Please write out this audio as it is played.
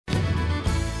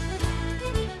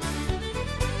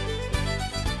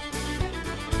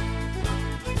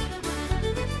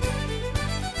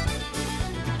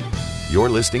You're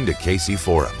listening to KC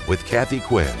Forum with Kathy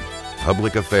Quinn.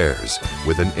 Public affairs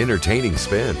with an entertaining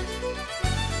spin.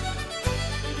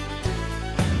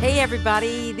 Hey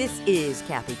everybody, this is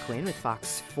Kathy Quinn with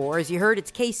Fox 4. As you heard, it's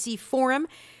KC Forum.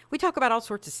 We talk about all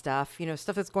sorts of stuff,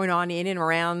 stuff that's going on in and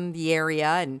around the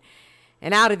area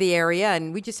and out of the area,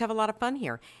 and we just have a lot of fun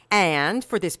here. And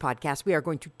for this podcast, we are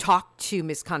going to talk to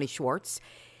Miss Connie Schwartz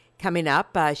coming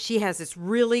up. She has this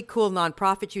really cool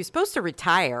nonprofit. She was supposed to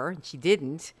retire, and she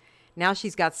didn't. Now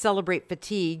she's got Celebrate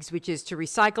Fatigues, which is to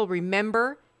recycle,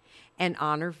 remember, and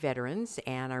honor veterans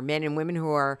and our men and women who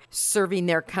are serving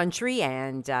their country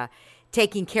and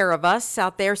taking care of us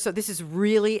out there. So this is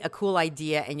really a cool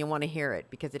idea, and you'll want to hear it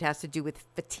because it has to do with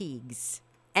fatigues.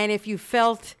 And if you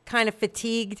felt kind of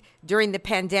fatigued during the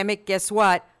pandemic, guess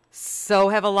what? So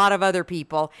have a lot of other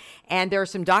people. And there are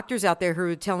some doctors out there who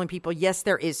are telling people, yes,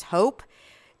 there is hope.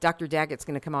 Dr. Daggett's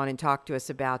going to come on and talk to us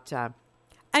about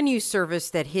a new service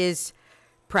that his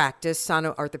practice,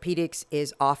 Sano Orthopedics,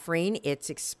 is offering. It's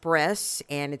express,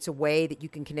 and it's a way that you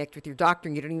can connect with your doctor,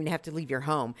 and you don't even have to leave your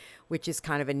home, which is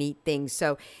kind of a neat thing.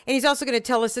 So, and he's also going to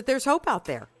tell us that there's hope out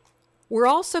there. We're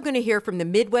also going to hear from the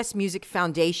Midwest Music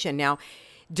Foundation. Now,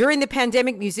 during the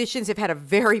pandemic, musicians have had a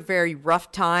very, very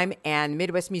rough time, and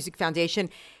Midwest Music Foundation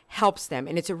helps them.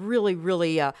 And it's a really,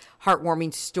 really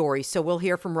heartwarming story. So we'll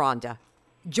hear from Rhonda.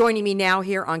 Joining me now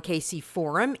here on KC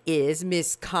Forum is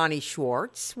Miss Connie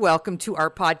Schwartz. Welcome to our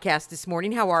podcast this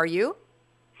morning. How are you?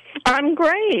 I'm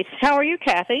great. How are you,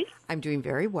 Kathy? I'm doing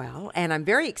very well, and I'm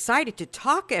very excited to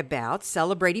talk about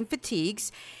celebrating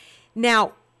fatigues.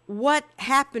 Now, what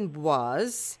happened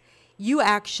was you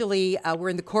actually were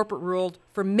in the corporate world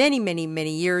for many, many,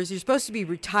 many years. You're supposed to be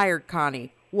retired,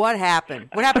 Connie. What happened?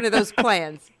 What happened to those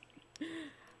plans?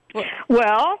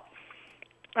 Well,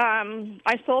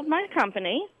 I sold my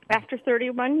company after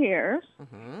 31 years,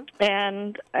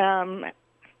 and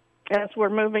as we're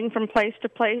moving from place to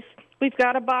place, we've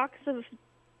got a box of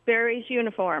Barry's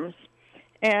uniforms.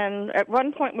 And at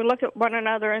one point, we look at one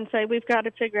another and say, we've got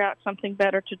to figure out something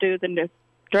better to do than to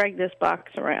drag this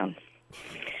box around.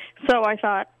 So I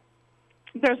thought,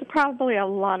 there's probably a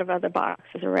lot of other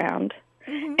boxes around,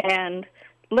 and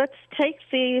let's take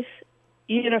these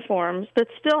uniforms that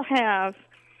still have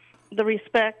the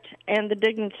respect and the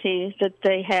dignity that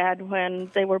they had when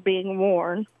they were being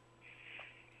worn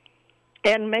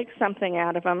and make something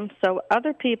out of them so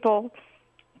other people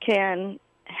can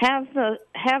have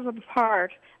a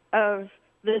part of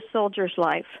this soldier's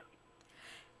life.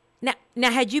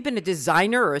 Now, had you been a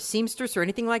designer or a seamstress or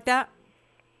anything like that?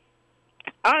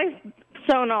 I've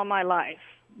sewn all my life,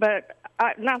 but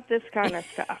not this kind of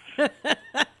stuff.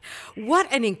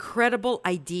 What an incredible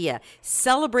idea.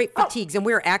 Celebrate fatigues. And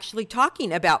we're actually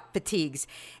talking about fatigues.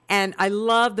 And I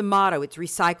love the motto. It's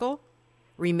recycle,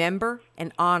 remember,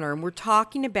 and honor. And we're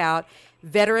talking about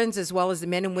veterans as well as the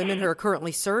men and women who are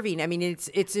currently serving. I mean,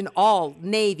 it's in all,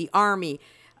 Navy, Army,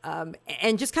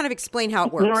 and just kind of explain how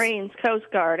it works. Marines, Coast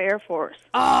Guard, Air Force.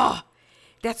 Oh,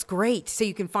 that's great. So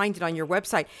you can find it on your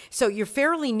website. So you're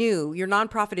fairly new. Your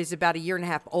nonprofit is about 1.5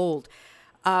 years old.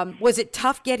 Was it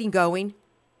tough getting going?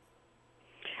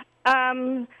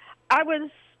 I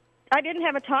didn't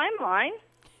have a timeline.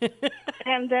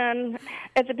 And then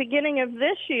at the beginning of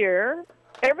this year,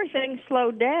 everything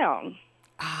slowed down.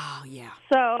 Oh, yeah.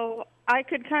 So I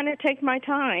could kind of take my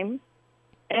time.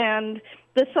 And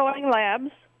the Sewing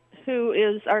Labs, who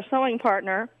is our sewing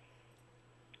partner,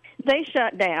 they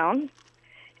shut down.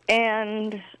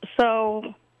 And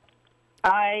so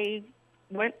I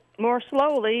went more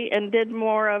slowly and did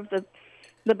more of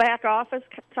the back office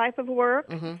type of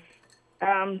work,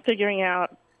 figuring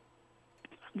out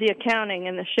the accounting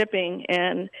and the shipping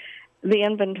and the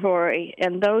inventory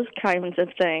and those kinds of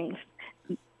things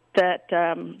that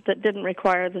didn't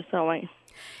require the sewing.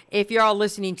 If you're all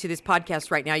listening to this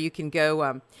podcast right now, you can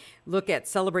go look at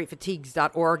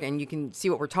celebratefatigues.org and you can see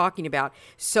what we're talking about.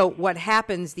 So what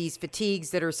happens, these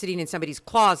fatigues that are sitting in somebody's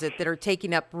closet that are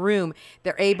taking up room,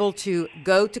 they're able to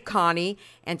go to Connie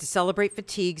and to Celebrate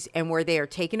Fatigues, and where they are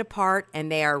taken apart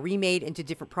and they are remade into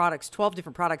different products, 12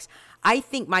 different products. I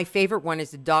think my favorite one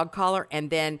is the dog collar, and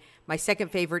then my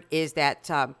second favorite is that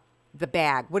the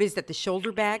bag. What is that, the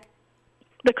shoulder bag?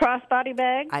 The crossbody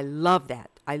bag? I love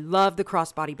that. I love the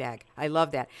crossbody bag. I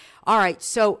love that. All right,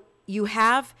 so you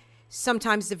have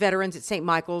sometimes the veterans at St.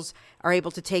 Michael's are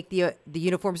able to take the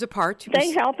uniforms apart.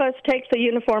 They help us take the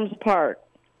uniforms apart.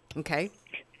 Okay.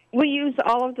 We use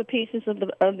all of the pieces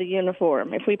of the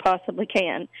uniform if we possibly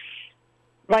can.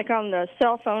 Like on the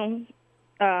cell phone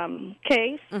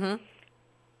case, the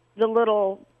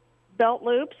little belt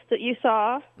loops that you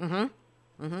saw. On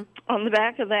the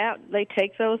back of that, they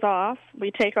take those off.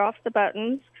 We take off the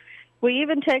buttons. We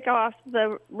even take off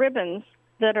the ribbons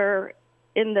that are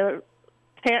in the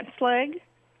pants leg.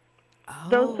 Oh.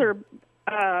 Those are,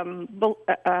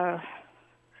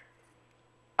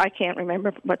 I can't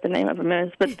remember what the name of them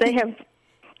is, but they have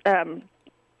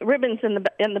ribbons in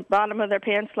the bottom of their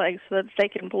pants legs so that they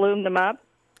can balloon them up.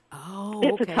 Oh,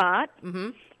 if okay. it's hot. Mm-hmm.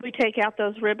 We take out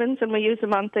those ribbons and we use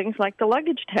them on things like the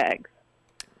luggage tags.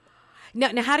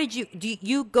 Now, how did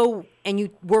you go and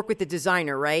you work with the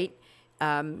designer, right?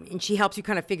 And she helps you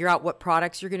kind of figure out what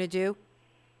products you're going to do?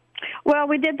 Well,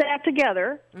 we did that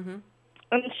together, Mm-hmm.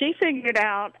 and she figured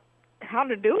out how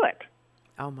to do it.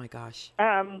 Oh, my gosh.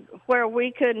 Where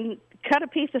we can cut a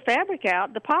piece of fabric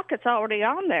out, the pocket's already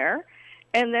on there,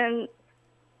 and then,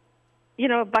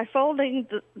 by folding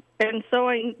and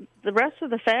sewing the rest of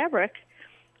the fabric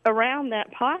around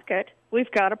that pocket,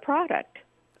 we've got a product.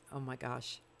 Oh, my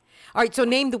gosh. All right, so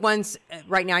name the ones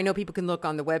right now. I know people can look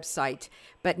on the website,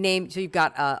 but so you've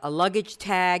got a luggage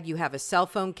tag, you have a cell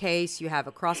phone case, you have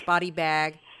a crossbody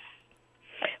bag.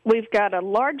 We've got a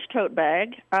large tote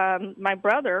bag. My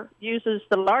brother uses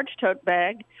the large tote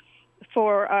bag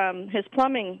for his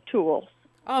plumbing tools.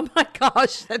 Oh, my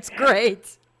gosh, that's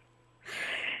great.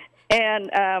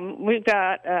 And we've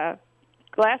got a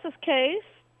glasses case.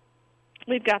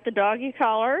 We've got the doggy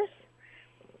collars.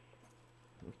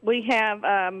 We have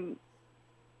a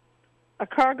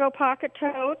cargo pocket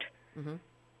tote. Mm-hmm.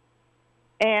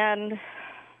 And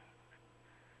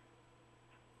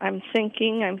I'm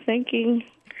thinking.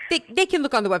 They can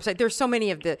look on the website. There's so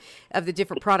many of the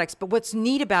different products, but what's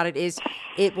neat about it is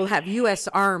it will have U.S.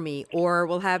 Army, or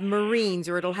will have Marines,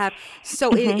 or it'll have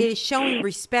it is showing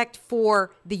respect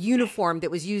for the uniform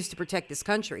that was used to protect this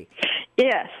country.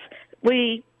 Yes,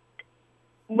 we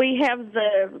have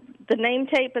the name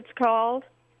tape. It's called.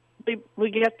 We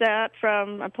get that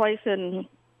from a place in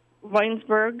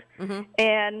Waynesburg, Mm-hmm.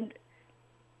 and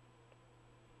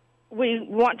we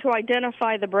want to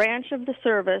identify the branch of the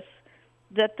service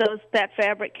that that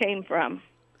fabric came from.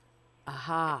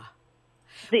 Aha.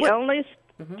 The only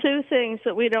two things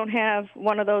that we don't have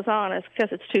one of those on is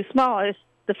because it's too small. Is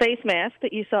the face mask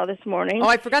that you saw this morning. Oh,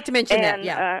 I forgot to mention and,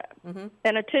 that. Yeah.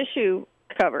 And a tissue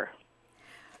cover.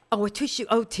 Oh,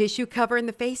 tissue cover in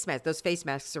the face mask. Those face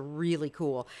masks are really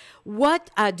cool. What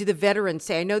do the veterans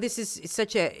say? I know this is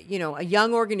such a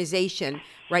young organization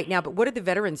right now, but what do the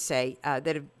veterans say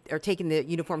that are taking the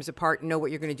uniforms apart and know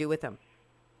what you're going to do with them?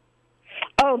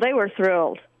 Oh, they were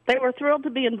thrilled. They were thrilled to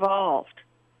be involved.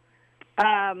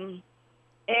 And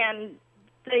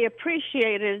they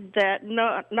appreciated that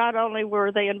not only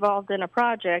were they involved in a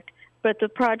project, but the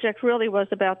project really was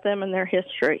about them and their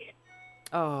history.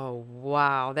 Oh,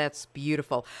 wow. That's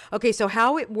beautiful. Okay, so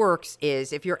how it works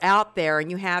is if you're out there and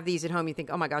you have these at home, you think,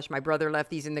 oh, my gosh, my brother left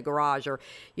these in the garage, or,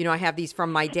 I have these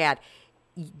from my dad.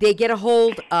 They get a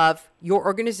hold of your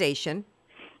organization.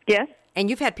 Yes. And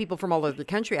you've had people from all over the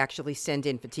country actually send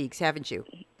in fatigues, haven't you?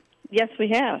 Yes, we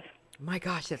have. My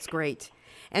gosh, that's great.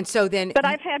 And so then... But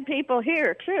I've had people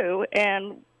here, too,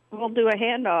 and we'll do a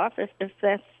handoff if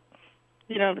that's,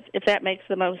 if that makes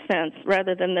the most sense,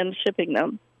 rather than them shipping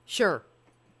them. Sure.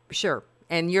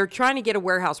 And you're trying to get a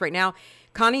warehouse right now.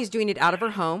 Connie's doing it out of her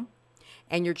home,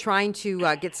 and you're trying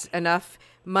to get enough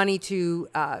money to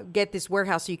get this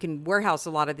warehouse so you can warehouse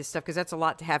a lot of this stuff, because that's a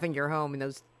lot to have in your home, and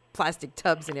those plastic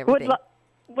tubs and everything.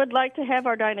 Would like to have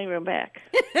our dining room back.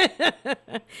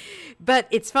 But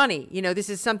it's funny, this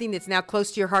is something that's now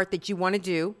close to your heart that you want to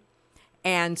do.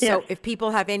 And so yes. If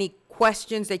people have any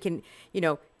questions, they can,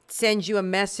 send you a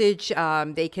message.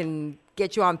 They can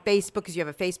get you on Facebook, because you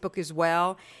have a Facebook as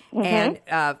well.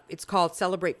 Mm-hmm. And it's called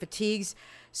Celebrate Fatigues.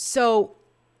 So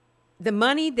the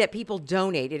money that people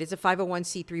donate, it is a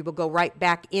 501c3, will go right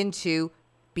back into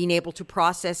being able to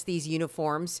process these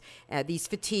uniforms, these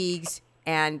fatigues,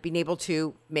 and being able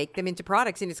to make them into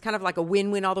products. And it's kind of like a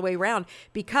win-win all the way around,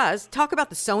 because talk about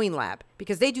the Sewing Lab,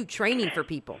 because they do training for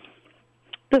people.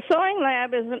 The Sewing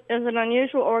Lab is an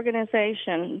unusual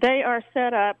organization. They are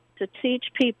set up to teach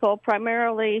people,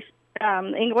 primarily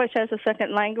English as a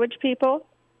second language people,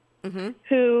 mm-hmm.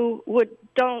 who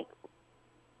don't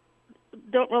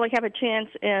really have a chance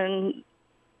in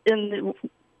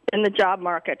the job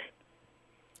market.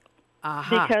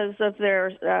 Uh-huh. Because of their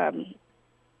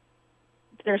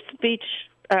speech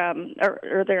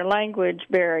or their language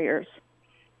barriers.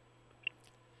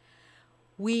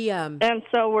 And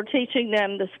so we're teaching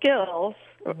them the skills.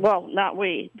 Well, not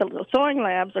we. The sewing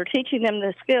labs are teaching them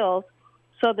the skills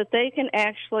so that they can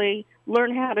actually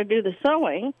learn how to do the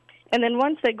sewing. And then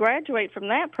once they graduate from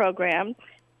that program,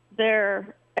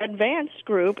 their advanced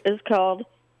group is called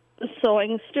the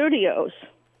Sewing Studios.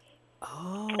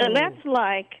 Oh. And that's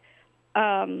like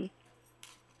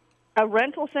a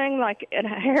rental thing like a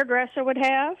hairdresser would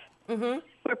have,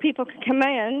 where people can come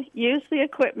in, use the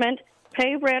equipment,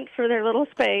 pay rent for their little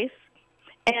space,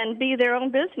 and be their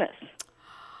own business.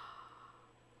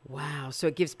 Wow. So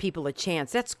it gives people a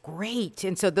chance. That's great.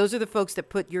 And so those are the folks that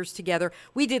put yours together.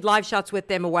 We did live shots with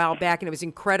them a while back, and it was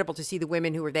incredible to see the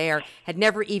women who were there had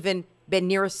never even been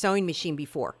near a sewing machine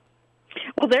before.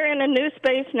 Well, they're in a new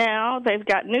space now. They've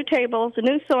got new tables, a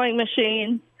new sewing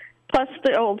machine, plus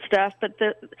the old stuff. But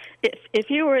if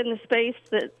you were in the space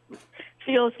that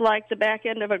feels like the back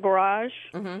end of a garage,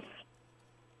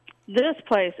 this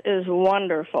place is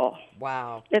wonderful.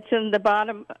 Wow. It's in the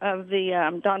bottom of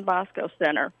the Don Bosco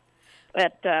Center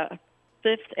at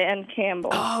 5th and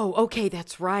Campbell. Oh, okay,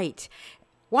 that's right.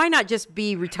 Why not just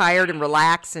be retired and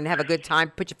relax and have a good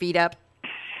time, put your feet up?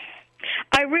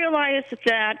 I realize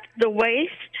that the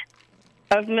waste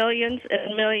of millions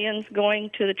and millions going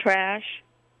to the trash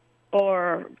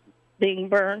or being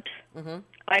burnt,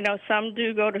 I know some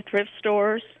do go to thrift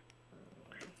stores,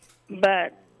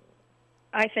 but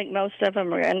I think most of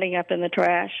them are ending up in the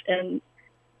trash, and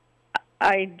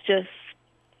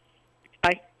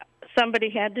somebody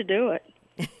had to do it.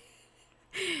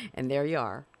 And there you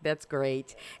are. That's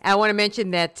great. I want to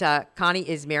mention that Connie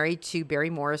is married to Barry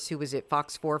Morris, who was at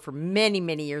Fox 4 for many,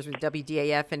 many years with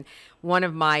WDAF, and one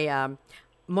of my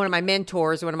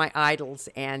mentors, one of my idols.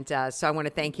 And so I want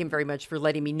to thank him very much for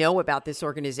letting me know about this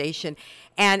organization.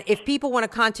 And if people want to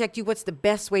contact you, what's the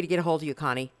best way to get a hold of you,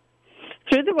 Connie?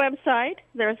 Through the website.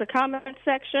 There's a comment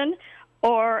section,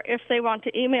 or if they want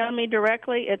to email me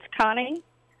directly, it's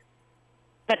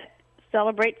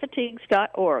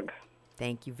Connie@celebratefatigues.org.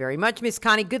 Thank you very much, Miss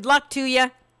Connie. Good luck to you.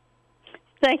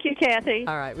 Thank you, Kathy.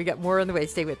 All right, we got more on the way.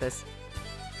 Stay with us.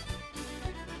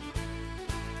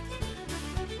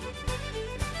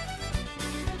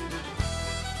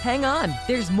 Hang on,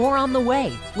 there's more on the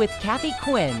way with Kathy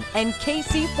Quinn and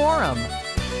KC Forum.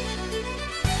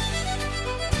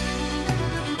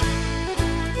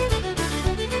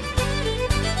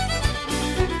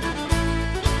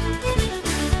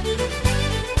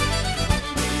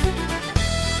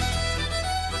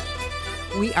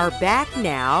 We are back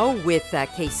now with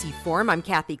KC Forum. I'm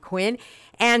Kathy Quinn.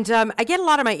 And I get a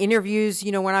lot of my interviews,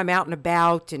 when I'm out and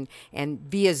about and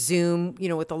via Zoom,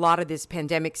 with a lot of this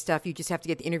pandemic stuff. You just have to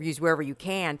get the interviews wherever you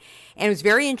can. And it was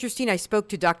very interesting. I spoke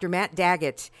to Dr. Matt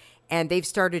Daggett, and they've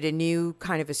started a new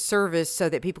kind of a service so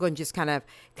that people can just kind of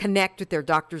connect with their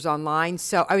doctors online.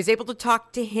 So I was able to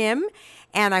talk to him,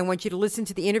 and I want you to listen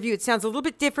to the interview. It sounds a little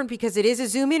bit different because it is a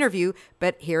Zoom interview,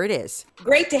 but here it is.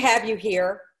 Great to have you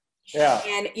here. Yeah.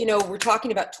 And, we're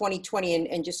talking about 2020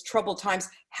 and just troubled times.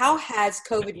 How has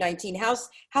COVID-19, how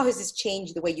has this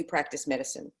changed the way you practice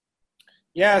medicine?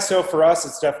 Yeah, so for us,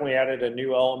 it's definitely added a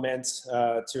new element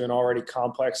to an already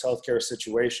complex healthcare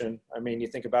situation. I mean, you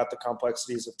think about the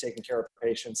complexities of taking care of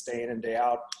patients day in and day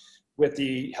out with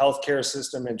the healthcare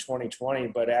system in 2020,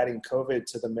 but adding COVID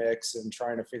to the mix and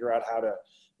trying to figure out how to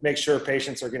make sure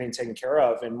patients are getting taken care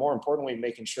of, and more importantly,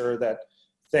 making sure that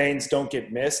things don't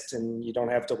get missed and you don't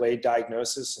have delayed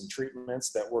diagnosis and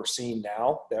treatments that we're seeing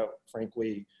now that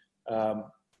frankly,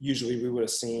 usually we would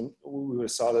have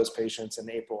saw those patients in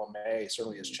April and May.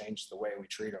 Certainly has changed the way we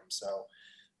treat them. So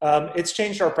it's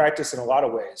changed our practice in a lot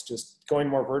of ways, just going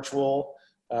more virtual,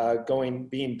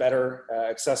 being better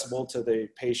accessible to the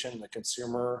patient and the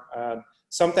consumer.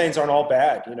 Some things aren't all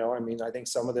bad. I think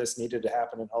some of this needed to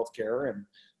happen in healthcare, and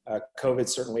COVID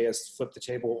certainly has flipped the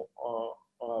table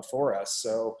for us.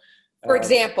 So, for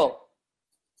example,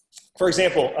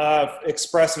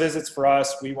 express visits for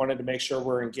us, we wanted to make sure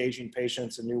we're engaging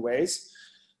patients in new ways.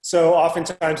 So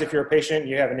oftentimes if you're a patient,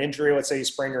 you have an injury, let's say you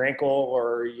sprain your ankle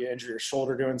or you injure your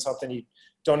shoulder doing something, you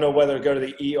don't know whether to go to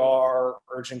the ER,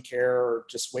 urgent care, or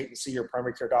just wait and see your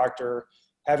primary care doctor.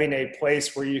 Having a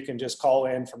place where you can just call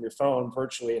in from your phone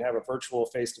virtually and have a virtual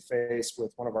face-to-face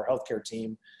with one of our healthcare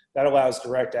team, that allows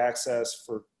direct access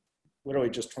for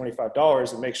literally just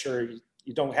 $25 and make sure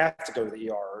you don't have to go to the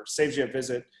ER, or saves you a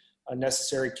visit,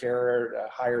 unnecessary care, a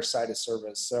higher side of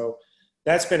service. So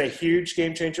that's been a huge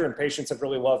game changer, and patients have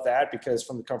really loved that because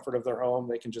from the comfort of their home,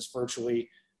 they can just virtually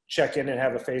check in and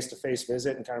have a face-to-face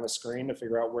visit and kind of a screen to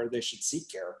figure out where they should seek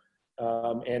care.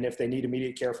 And if they need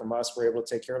immediate care from us, we're able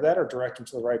to take care of that or direct them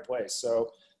to the right place.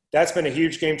 So that's been a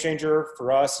huge game changer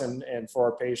for us and for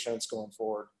our patients going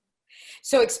forward.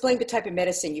 So explain the type of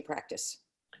medicine you practice.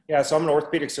 Yeah, so I'm an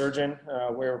orthopedic surgeon.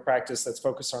 We have a practice that's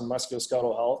focused on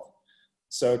musculoskeletal health.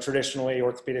 So traditionally,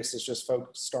 orthopedics is just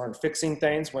focused on fixing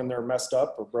things when they're messed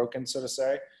up or broken, so to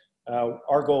say.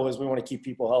 Our goal is we want to keep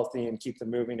people healthy and keep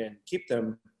them moving and keep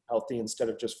them healthy instead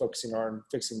of just focusing on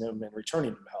fixing them and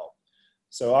returning them health.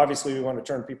 So obviously we want to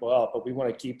turn people out, but we want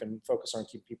to keep and focus on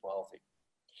keeping people healthy.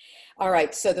 All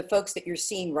right. So the folks that you're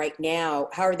seeing right now,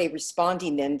 how are they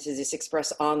responding then to this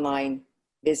Express online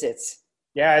visits?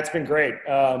 Yeah, it's been great.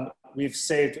 We've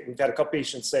had a couple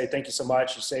patients say, thank you so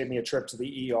much. You saved me a trip to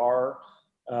the ER,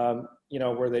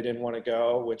 where they didn't want to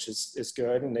go, which is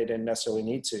good. And they didn't necessarily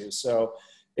need to. So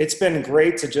it's been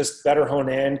great to just better hone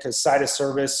in, because site of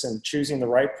service and choosing the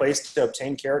right place to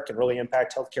obtain care can really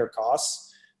impact healthcare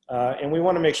costs. And we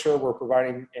want to make sure we're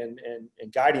providing and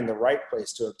guiding the right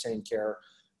place to obtain care,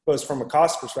 both from a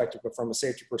cost perspective, but from a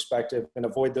safety perspective, and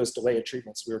avoid those delayed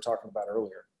treatments we were talking about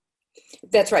earlier.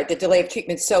 That's right, the delay of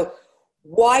treatment. So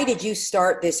why did you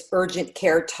start this urgent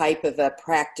care type of a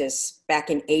practice back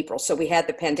in April? So we had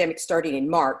the pandemic starting in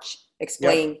March.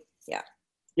 Explain. Yep.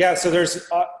 Yeah, so there's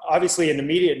obviously an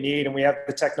immediate need, and we have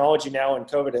the technology now, and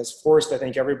COVID has forced, I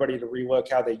think, everybody to relook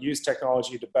how they use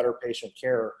technology to better patient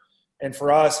care. And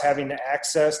for us, having the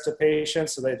access to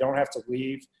patients so they don't have to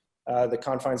leave the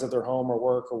confines of their home or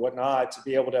work or whatnot, to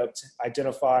be able to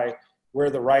identify where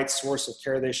the right source of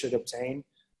care they should obtain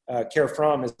care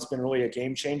from, has been really a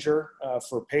game changer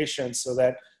for patients. So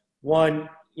that, one,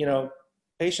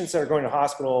 patients that are going to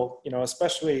hospital,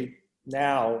 especially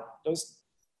now, those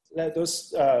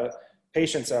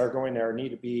patients that are going there need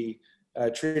to be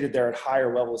treated there at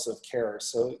higher levels of care.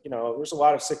 So, there's a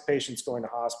lot of sick patients going to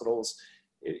hospitals.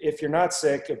 If you're not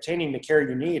sick, obtaining the care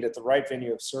you need at the right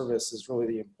venue of service is really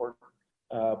the important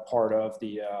part of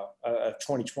the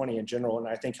 2020 in general, and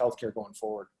I think healthcare going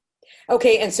forward.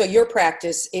 Okay, and so your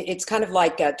practice, it's kind of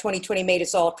like 2020 made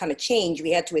us all kind of change.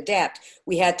 We had to adapt.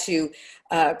 We had to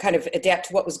kind of adapt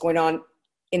to what was going on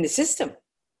in the system.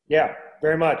 Yeah,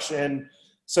 very much. And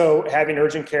so having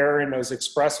urgent care and those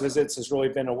express visits has really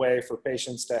been a way for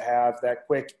patients to have that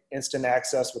quick, instant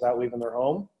access without leaving their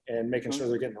home and making sure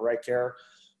they're getting the right care.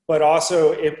 But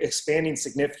also expanding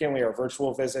significantly our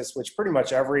virtual visits, which pretty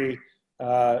much every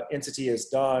entity has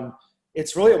done.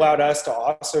 It's really allowed us to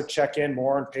also check in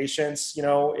more on patients.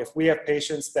 If we have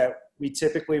patients that we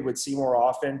typically would see more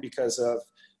often because of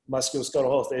musculoskeletal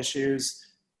health issues,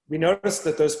 we noticed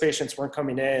that those patients weren't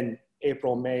coming in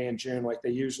April, May, and June like they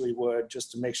usually would,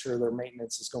 just to make sure their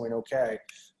maintenance is going okay.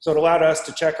 So it allowed us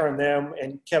to check on them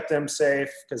and kept them safe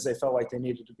because they felt like they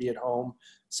needed to be at home.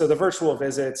 So the virtual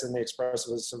visits and the express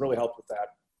visits really helped with that.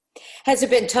 Has it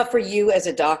been tough for you as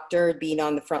a doctor being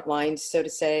on the front lines, so to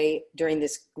say, during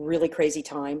this really crazy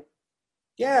time?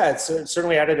 Yeah, it's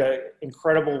certainly added an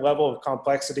incredible level of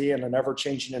complexity in an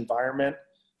ever-changing environment.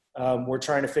 We're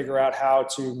trying to figure out how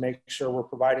to make sure we're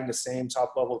providing the same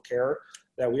top-level care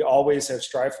that we always have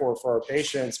strived for our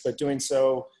patients, but doing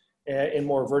so in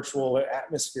more virtual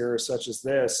atmospheres such as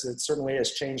this. It certainly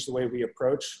has changed the way we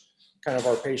approach kind of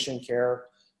our patient care.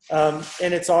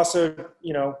 And it's also,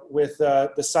 with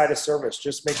the site of service,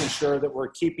 just making sure that we're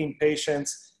keeping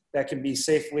patients that can be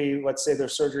safely, let's say their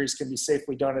surgeries can be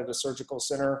safely done at a surgical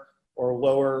center or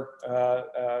lower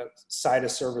site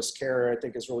of service care, I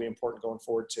think is really important going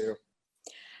forward too.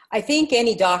 I think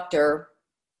any doctor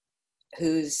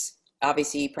who's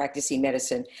obviously practicing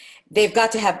medicine, they've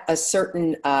got to have a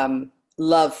certain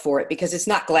love for it because it's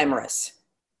not glamorous.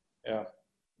 Yeah,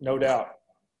 no doubt.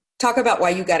 Talk about why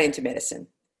you got into medicine.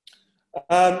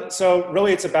 So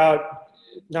really it's about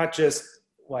not just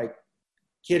like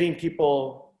getting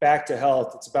people back to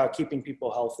health, it's about keeping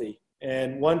people healthy.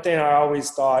 And one thing I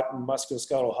always thought in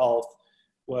musculoskeletal health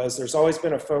was there's always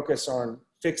been a focus on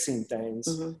fixing things.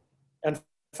 Mm-hmm. And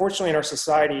unfortunately in our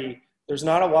society, there's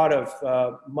not a lot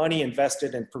of money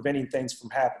invested in preventing things from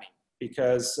happening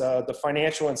because the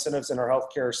financial incentives in our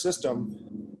healthcare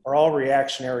system are all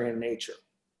reactionary in nature.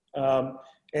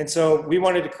 And so we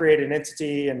wanted to create an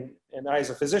entity, and I as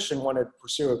a physician wanted to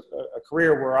pursue a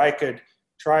career where I could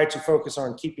try to focus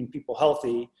on keeping people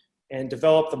healthy and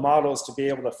develop the models to be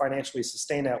able to financially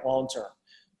sustain that long term.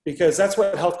 Because that's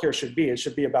what healthcare should be. It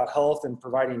should be about health and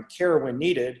providing care when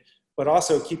needed, but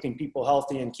also keeping people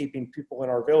healthy and keeping people in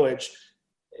our village.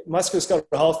 Musculoskeletal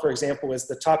health, for example, is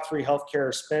the top 3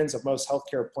 healthcare spends of most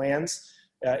healthcare plans.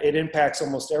 It impacts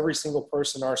almost every single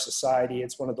person in our society.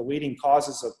 It's one of the leading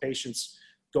causes of patients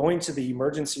going to the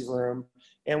emergency room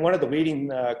and one of the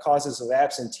leading causes of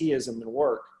absenteeism in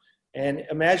work. And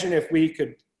imagine if we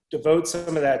could devote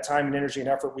some of that time and energy and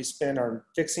effort we spend on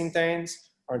fixing things,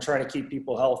 on trying to keep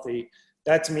people healthy.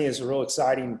 That to me is a real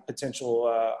exciting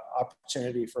potential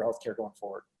opportunity for healthcare going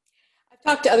forward. I've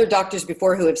talked to other doctors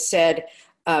before who have said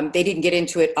they didn't get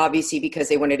into it obviously because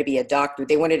they wanted to be a doctor.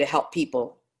 They wanted to help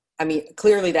people. I mean,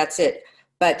 clearly that's it.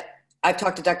 But I've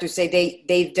talked to doctors who say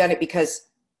they've done it because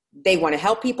they want to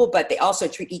help people, but they also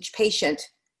treat each patient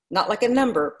not like a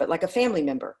number, but like a family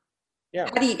member. Yeah.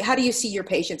 How do you see your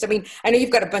patients? I mean, I know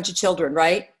you've got a bunch of children,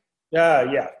 right?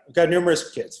 Yeah. We've got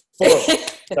numerous kids. 4 of them.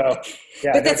 So,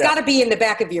 yeah, but that's got to be in the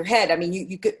back of your head. I mean,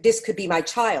 you could, this could be my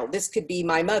child. This could be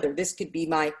my mother. This could be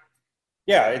my.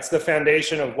 Yeah, it's the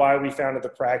foundation of why we founded the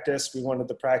practice. We wanted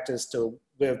the practice to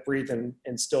live, breathe, and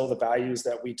instill the values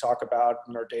that we talk about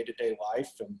in our day-to-day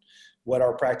life and what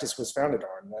our practice was founded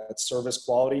on. That's service,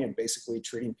 quality, and basically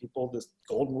treating people the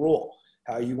golden rule,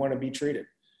 how you want to be treated.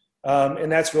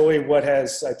 And that's really what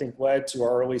has, I think, led to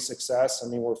our early success. I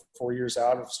mean, we're 4 years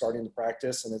out of starting the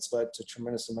practice, and it's led to a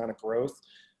tremendous amount of growth.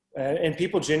 And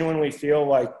people genuinely feel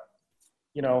like,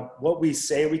 you know, what we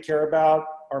say we care about,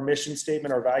 our mission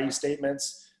statement, our value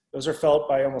statements, those are felt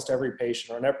by almost every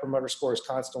patient. Our Net Promoter Score is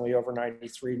constantly over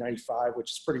 93, 95,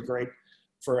 which is pretty great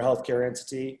for a healthcare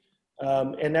entity.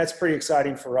 And that's pretty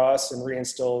exciting for us and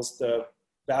reinstills the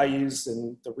values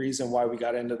and the reason why we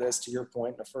got into this, to your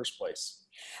point, in the first place.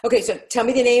 Okay, so tell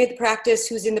me the name of the practice,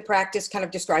 who's in the practice, kind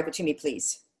of describe it to me,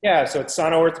 please. Yeah, so it's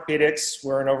Sano Orthopedics.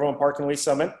 We're in Overland Park and Lee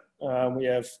Summit. We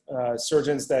have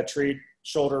surgeons that treat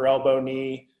shoulder, elbow,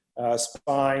 knee,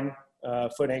 spine,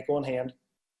 foot, ankle, and hand.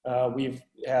 We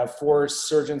have 4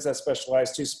 surgeons that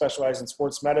specialize. 2 specialize in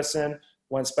sports medicine.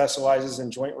 1 specializes in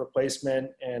joint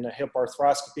replacement and a hip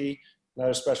arthroscopy.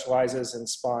 Another specializes in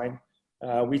spine.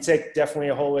 We take definitely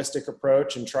a holistic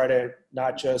approach and try to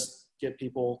not just get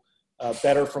people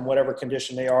better from whatever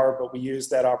condition they are, but we use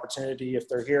that opportunity if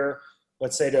they're here,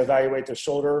 let's say, to evaluate their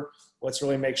shoulder. Let's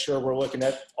really make sure we're looking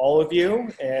at all of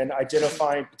you and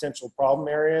identifying potential problem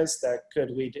areas that could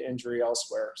lead to injury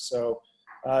elsewhere. So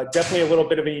definitely a little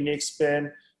bit of a unique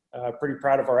spin. Pretty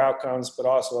proud of our outcomes, but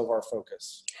also of our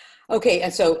focus. Okay,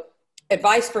 and so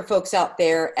advice for folks out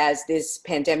there as this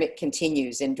pandemic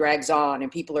continues and drags on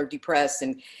and people are depressed,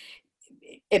 and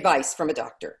advice from a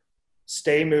doctor.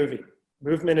 Stay moving.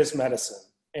 Movement is medicine.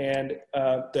 And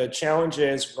the challenge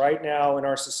is right now in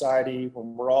our society,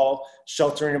 when we're all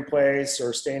sheltering in place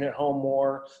or staying at home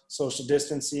more, social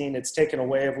distancing, it's taken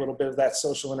away a little bit of that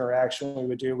social interaction we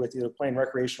would do with either playing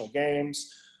recreational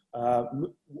games,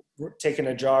 taking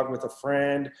a jog with a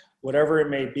friend, whatever it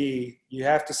may be. You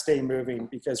have to stay moving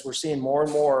because we're seeing more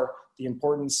and more the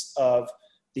importance of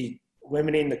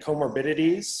limiting the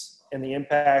comorbidities and the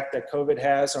impact that COVID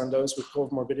has on those with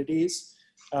comorbidities.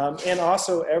 And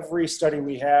also every study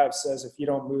we have says if you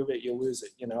don't move it, you lose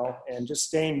it, you know, and just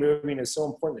staying moving is so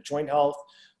important to joint health,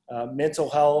 mental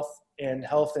health, and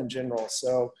health in general.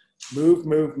 So move.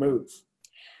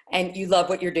 And you love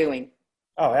what you're doing.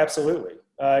 Oh, absolutely.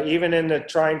 Even in the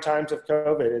trying times of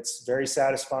COVID, it's very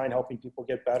satisfying helping people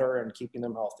get better and keeping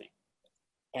them healthy.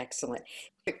 Excellent.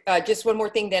 Just one more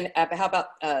thing then. How about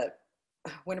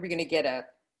when are we going to get a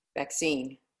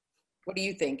vaccine? What do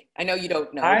you think? I know you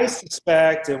don't know. I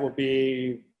suspect it will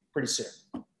be pretty soon.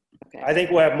 Okay. I think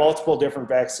we'll have multiple different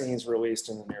vaccines released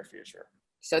in the near future.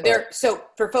 So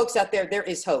for folks out there, there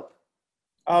is hope.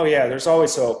 Oh yeah, there's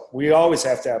always hope. We always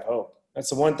have to have hope.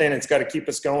 That's the one thing that's got to keep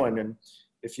us going. And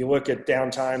if you look at down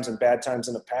times and bad times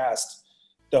in the past,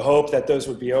 the hope that those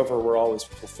would be over were always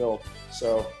fulfilled.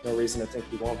 So no reason to think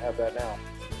we won't have that now.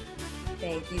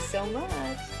 Thank you so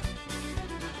much.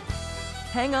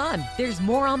 Hang on, there's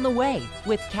more on the way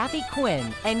with Kathy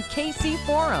Quinn and KC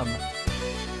Forum.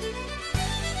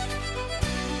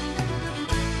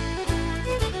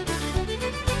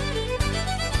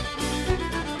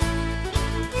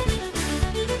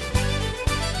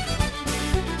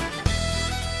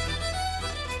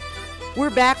 We're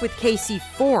back with KC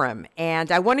Forum, and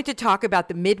I wanted to talk about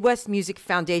the Midwest Music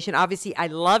Foundation. Obviously, I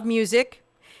love music.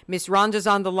 Miss Rhonda's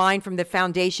on the line from the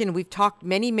foundation. We've talked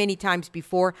many, many times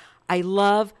before. I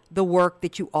love the work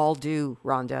that you all do,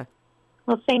 Rhonda.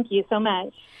 Well, thank you so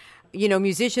much. You know,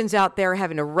 musicians out there are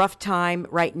having a rough time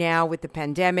right now with the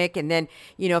pandemic. And then,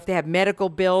 you know, if they have medical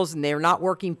bills and they're not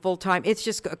working full time, it's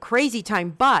just a crazy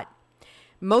time. But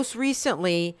most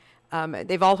recently,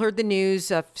 they've all heard the news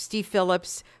of Steve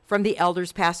Phillips from the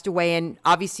Elders passed away. And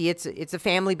obviously it's a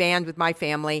family band with my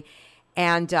family.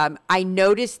 And I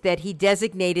noticed that he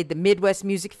designated the Midwest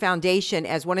Music Foundation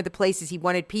as one of the places he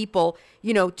wanted people,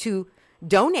 you know, to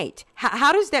donate.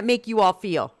 How does that make you all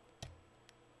feel?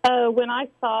 When I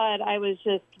saw it, I was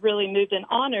just really moved and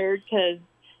honored because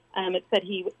it said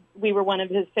we were one of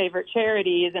his favorite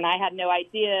charities, and I had no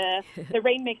idea. The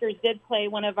Rainmakers did play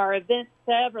one of our events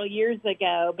several years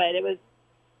ago, but it was,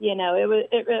 you know,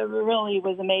 it really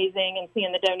was amazing. And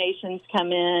seeing the donations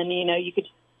come in, you know, you could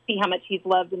see how much he's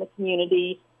loved in the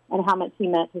community and how much he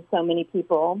meant to so many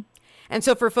people. And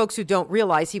so for folks who don't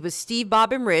realize, he was Steve,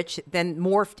 Bob, and Rich, then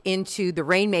morphed into the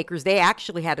Rainmakers. They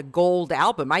actually had a gold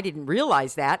album. I didn't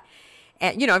realize that.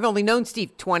 And, you know, I've only known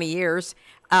Steve 20 years.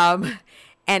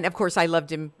 And of course, I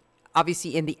loved him,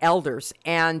 obviously, in The Elders.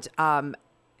 And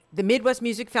the Midwest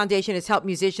Music Foundation has helped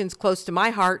musicians close to my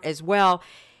heart as well.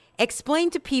 Explain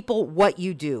to people what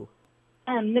you do.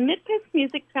 The Midwest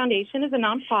Music Foundation is a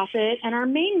nonprofit, and our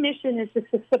main mission is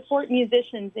to support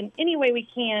musicians in any way we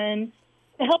can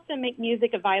to help them make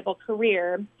music a viable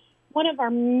career. One of our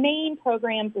main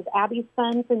programs is Abby's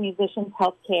Fund for Musicians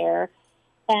Healthcare.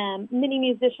 Many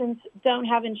musicians don't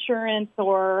have insurance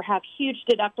or have huge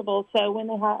deductibles, so when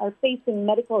they are facing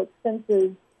medical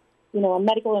expenses, a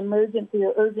medical emergency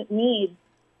or urgent needs,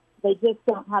 they just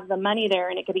don't have the money there,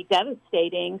 and it could be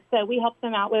devastating. So we help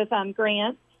them out with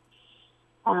grants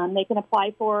they can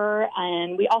apply for,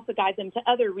 and we also guide them to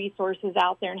other resources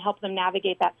out there and help them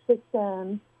navigate that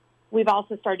system. We've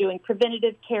also started doing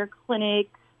preventative care clinics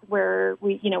where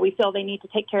we feel they need to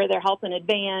take care of their health in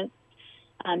advance,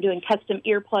 doing custom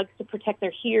earplugs to protect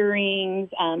their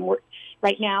hearings.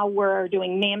 Right now we're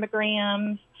doing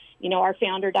mammograms. Our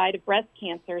founder died of breast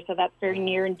cancer, so that's very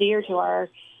near and dear to our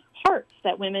hearts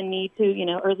that women need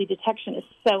to, early detection is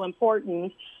so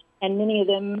important, and many of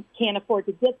them can't afford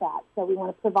to get that. So we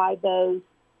want to provide those,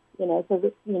 so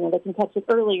that, they can catch it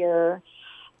earlier.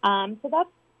 So that's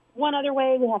one other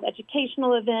way. We have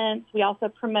educational events. We also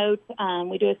promote,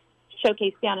 we do a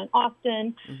showcase down in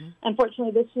Austin. Mm-hmm.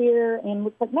 Unfortunately, this year and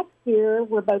looks like next year,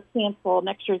 we're both canceled.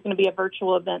 Next year is going to be a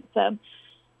virtual event. So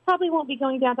probably won't be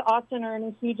going down to Austin or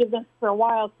any huge events for a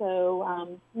while.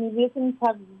 So musicians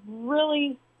have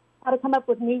really had to come up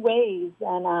with new ways.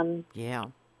 And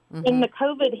Mm-hmm. when the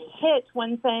COVID hit,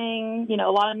 one thing, a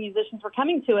lot of musicians were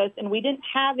coming to us, and we didn't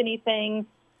have anything,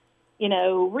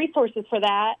 resources for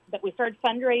that. But we started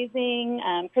fundraising.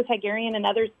 Chris Hagarian and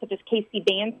others put this KC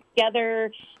band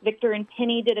together. Victor and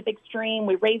Penny did a big stream.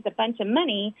 We raised a bunch of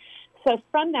money. So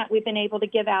from that, we've been able to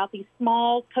give out these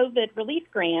small COVID relief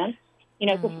grants.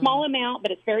 It's a small amount,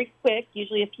 but it's very quick,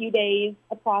 usually a few days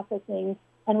of processing.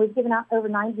 And we've given out over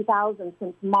 90,000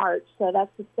 since March. So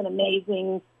that's just been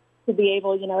amazing to be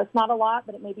able, it's not a lot,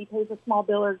 but it maybe pays a small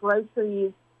bill or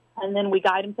groceries. And then we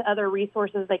guide them to other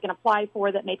resources they can apply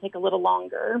for that may take a little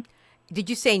longer. Did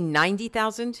you say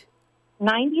 90,000?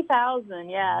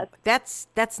 90,000, yes. That's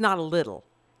not a little.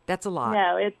 That's a lot.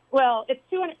 No, it's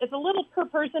 200. It's a little per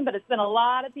person, but it's been a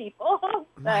lot of people.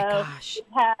 My gosh.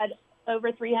 We've had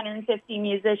over 350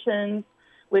 musicians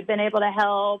we've been able to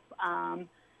help,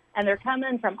 and they're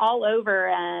coming from all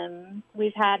over.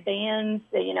 We've had bands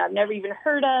that, I've never even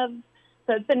heard of.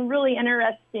 So it's been really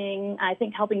interesting, I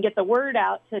think, helping get the word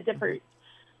out to different.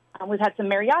 We've had some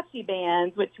mariachi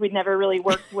bands, which we'd never really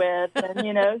worked with,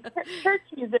 and, church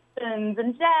musicians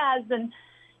and jazz. And,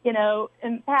 in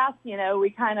the past, we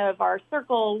kind of, our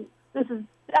circle, this has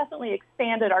definitely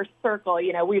expanded our circle.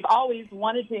 We've always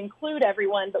wanted to include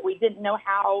everyone, but we didn't know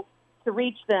how to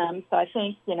reach them. So I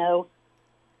think,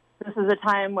 this is a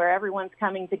time where everyone's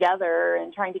coming together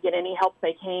and trying to get any help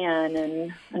they can.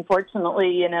 And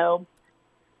unfortunately,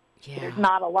 there's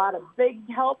not a lot of big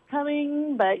help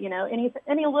coming, but,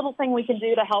 any little thing we can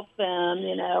do to help them,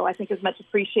 I think is much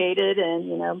appreciated.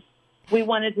 And, we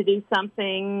wanted to do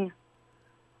something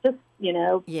just,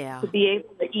 to be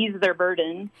able to ease their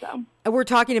burden. So we're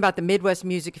talking about the Midwest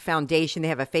Music Foundation. They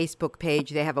have a Facebook page.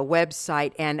 They have a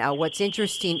website. And what's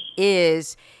interesting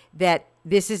is that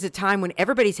this is a time when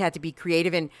everybody's had to be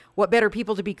creative, and what better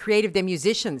people to be creative than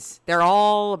musicians? They're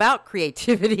all about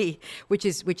creativity, which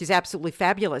is absolutely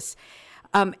fabulous.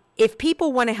 If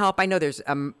people want to help, I know there's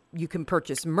you can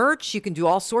purchase merch, you can do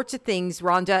all sorts of things.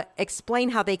 Rhonda, explain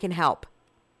how they can help.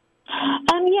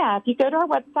 If you go to our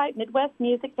website,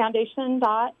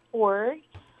 MidwestMusicFoundation.org,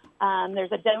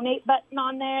 there's a donate button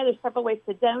on there. There's several ways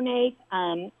to donate.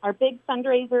 Our big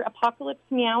fundraiser, Apocalypse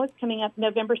Meow, is coming up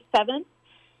November 7th.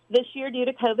 This year, due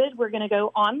to COVID, we're going to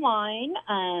go online.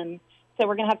 So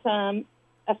we're going to have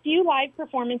a few live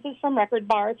performances from Record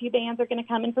Bar. A few bands are going to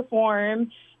come and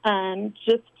perform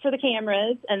just for the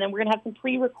cameras. And then we're going to have some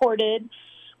pre-recorded.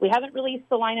 We haven't released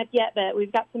the lineup yet, but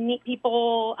we've got some neat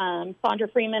people. Sandra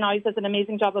Freeman always does an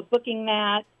amazing job of booking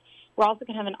that. We're also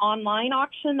going to have an online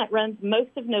auction that runs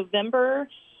most of November.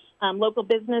 Local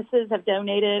businesses have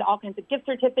donated all kinds of gift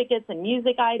certificates and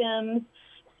music items,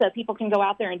 so people can go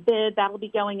out there and bid. That'll be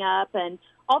going up, and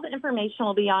all the information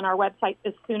will be on our website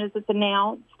as soon as it's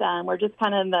announced. We're just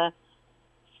kind of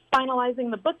finalizing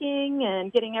the booking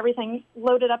and getting everything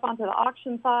loaded up onto the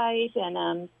auction site,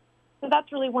 and so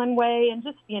that's really one way. And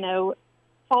just,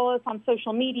 follow us on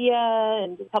social media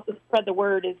and just help us spread the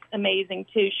word is amazing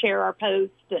too. Share our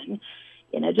posts and,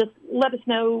 just let us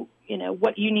know,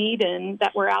 what you need and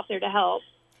that we're out there to help.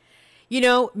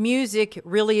 Music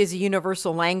really is a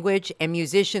universal language, and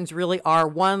musicians really are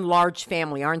one large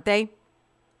family, aren't they?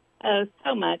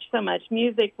 So much.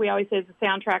 Music, we always say, is the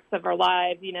soundtracks of our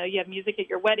lives. You know, you have music at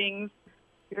your weddings,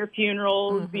 your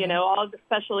funerals, you know, all the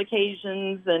special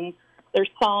occasions, and there's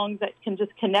songs that can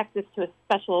just connect us to a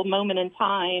special moment in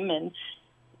time. And,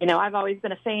 you know, I've always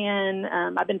been a fan.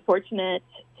 I've been fortunate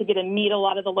to get to meet a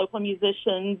lot of the local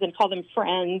musicians and call them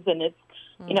friends. And it's,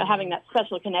 you know, having that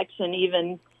special connection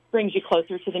even brings you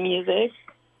closer to the music.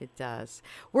 It does.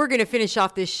 We're going to finish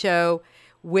off this show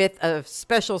with a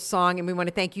special song, and we want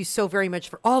to thank you so very much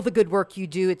for all the good work you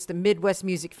do. It's the Midwest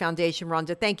Music Foundation.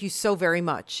 Rhonda, thank you so very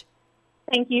much.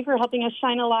 Thank you for helping us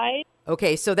shine a light.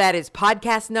 Okay, so that is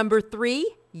podcast number 3.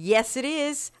 Yes, it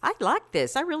is. I like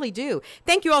this. I really do.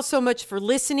 Thank you all so much for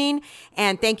listening.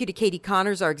 And thank you to Katie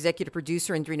Connors, our executive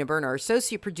producer, and Drina Byrne, our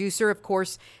associate producer. Of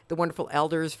course, the wonderful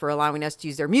Elders for allowing us to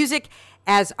use their music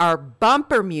as our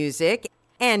bumper music.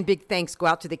 And big thanks go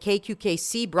out to the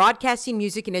KQKC Broadcasting,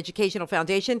 Music, and Educational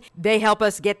Foundation. They help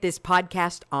us get this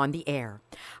podcast on the air.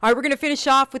 All right, we're going to finish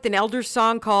off with an Elders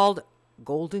song called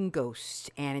Golden Ghost.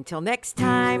 And until next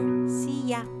time, see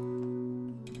ya.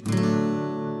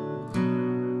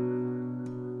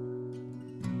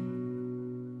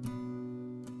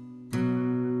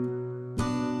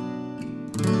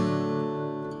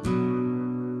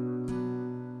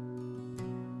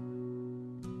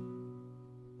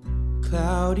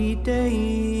 Cloudy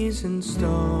days and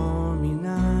stormy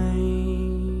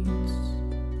nights,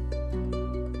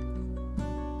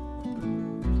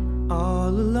 all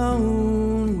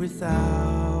alone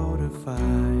without a fight,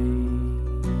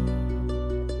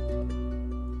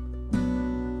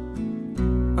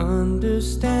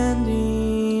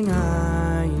 understanding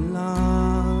I am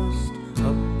lost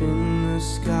up in the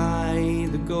sky,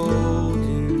 the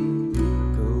golden ghost.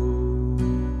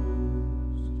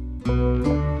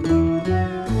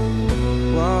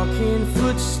 Walking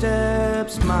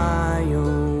footsteps, my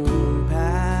own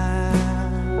path,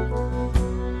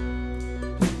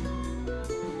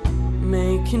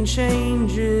 making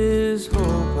changes,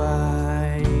 hope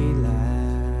I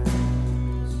last.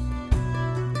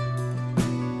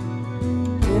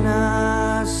 Then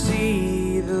I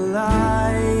see the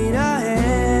light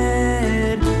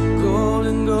ahead,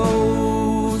 golden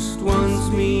ghost wants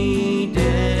me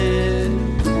dead,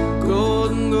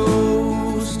 golden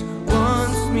ghost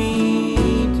wants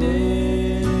me dead.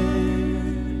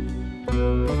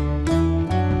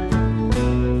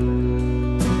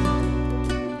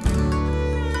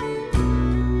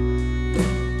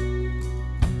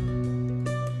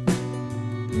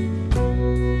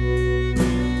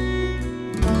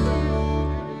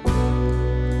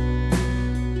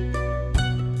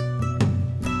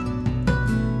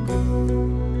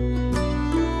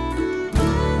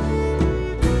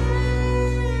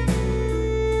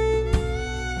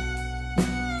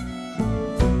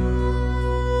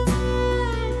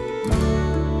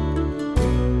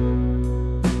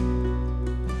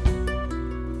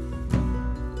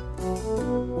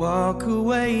 Walk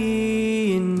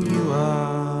away and you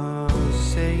are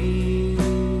safe.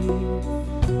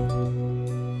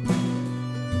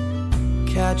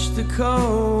 Catch the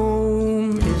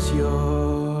comb is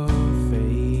your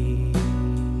fate.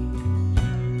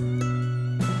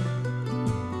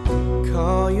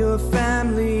 Call your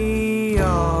family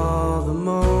all the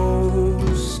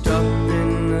most up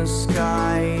in the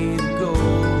sky, the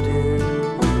golden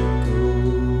ghost.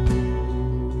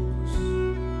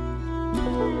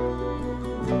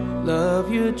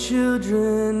 Love your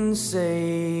children,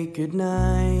 say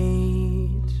goodnight.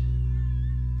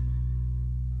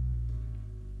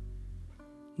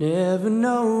 Never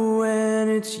know when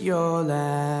it's your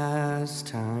last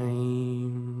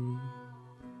time.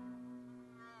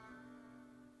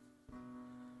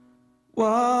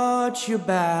 Watch your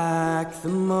back the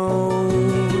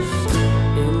most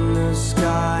in the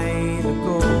sky, the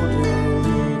golden